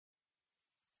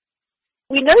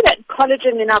We know that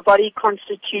collagen in our body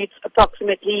constitutes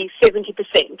approximately 70%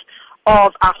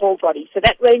 of our whole body. So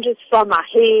that ranges from our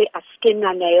hair, our skin,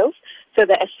 our nails, so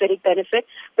the aesthetic benefit,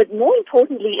 but more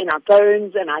importantly in our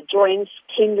bones and our joints,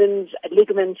 tendons,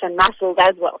 ligaments, and muscles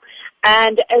as well.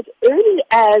 And as early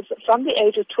as from the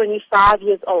age of 25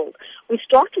 years old, we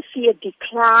start to see a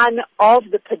decline of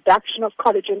the production of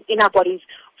collagen in our bodies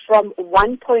from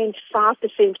 1.5%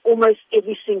 almost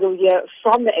every single year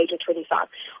from the age of 25,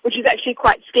 which is actually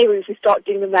quite scary if we start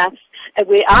doing the maths at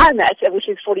where I'm at, which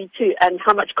is 42, and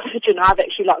how much collagen I've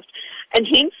actually lost. And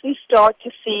hence we start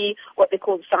to see what they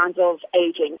call the signs of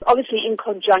aging, obviously in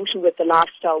conjunction with the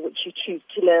lifestyle which you choose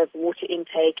to live, water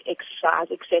intake, exercise,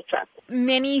 etc.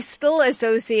 Many still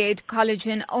associate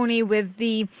collagen only with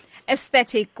the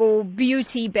aesthetic or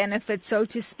beauty benefits, so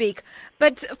to speak.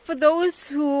 But for those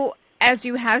who, as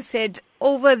you have said,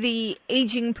 over the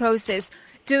aging process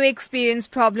do experience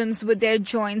problems with their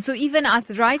joints or even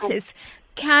arthritis,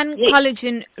 can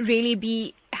collagen really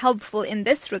be helpful in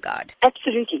this regard?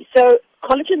 Absolutely. So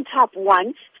collagen type 1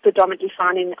 is predominantly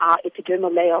found in our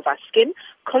epidermal layer of our skin.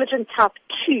 Collagen type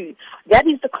 2, that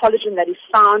is the collagen that is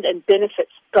found and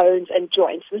benefits bones and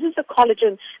joints. This is the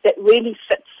collagen that really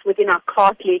fits within our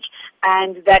cartilage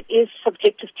and that is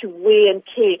subjective to wear and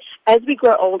tear as we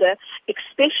grow older,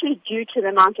 especially due to the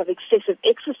amount of excessive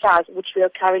exercise which we are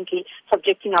currently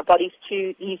subjecting our bodies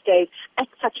to these days at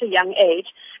such a young age,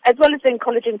 as well as then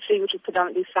collagen 3, which is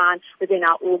predominantly found within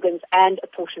our organs and a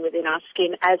portion within our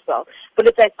skin as well. But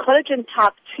it's that collagen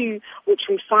type 2 which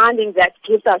we're finding that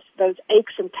gives us those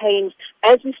aches and pains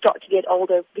as we start to get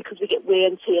older because we get wear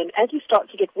and tear. And as we start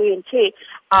to get wear and tear,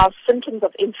 our symptoms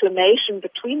of inflammation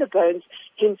between the bones,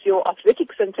 hence your arthritic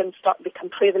symptoms, start to become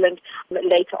prevalent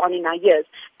later on in our years.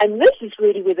 And this is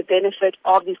really where the benefit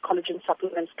of these collagen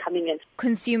supplements coming in.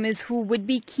 Consumers who would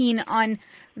be keen on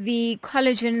the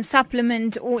collagen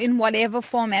supplement or in whatever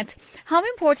format, how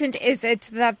important is it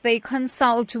that they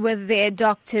consult with their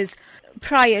doctors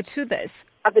prior to this?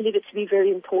 I believe it to be very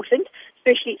important,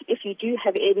 especially if you do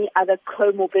have any other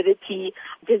comorbidity,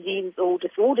 diseases or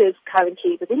disorders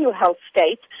currently within your health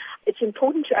state. It's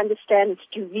important to understand and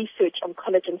to do research on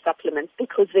collagen supplements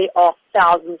because there are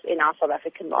thousands in our South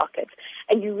African market.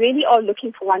 And you really are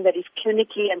looking for one that is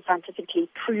clinically and scientifically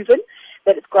proven,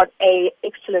 that it's got an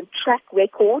excellent track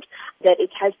record, that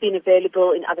it has been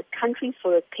available in other countries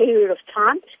for a period of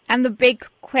time. And the big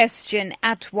question,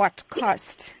 at what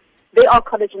cost? There are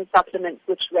collagen supplements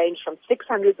which range from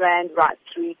 600 Rand right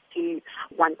through to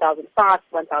 1,500,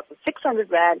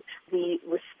 1,600 Rand. The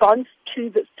response to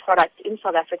this product in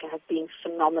South Africa has been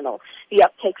phenomenal. The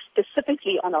uptake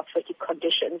specifically on arthritic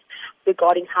conditions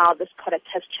regarding how this product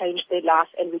has changed their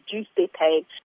life and reduced their pain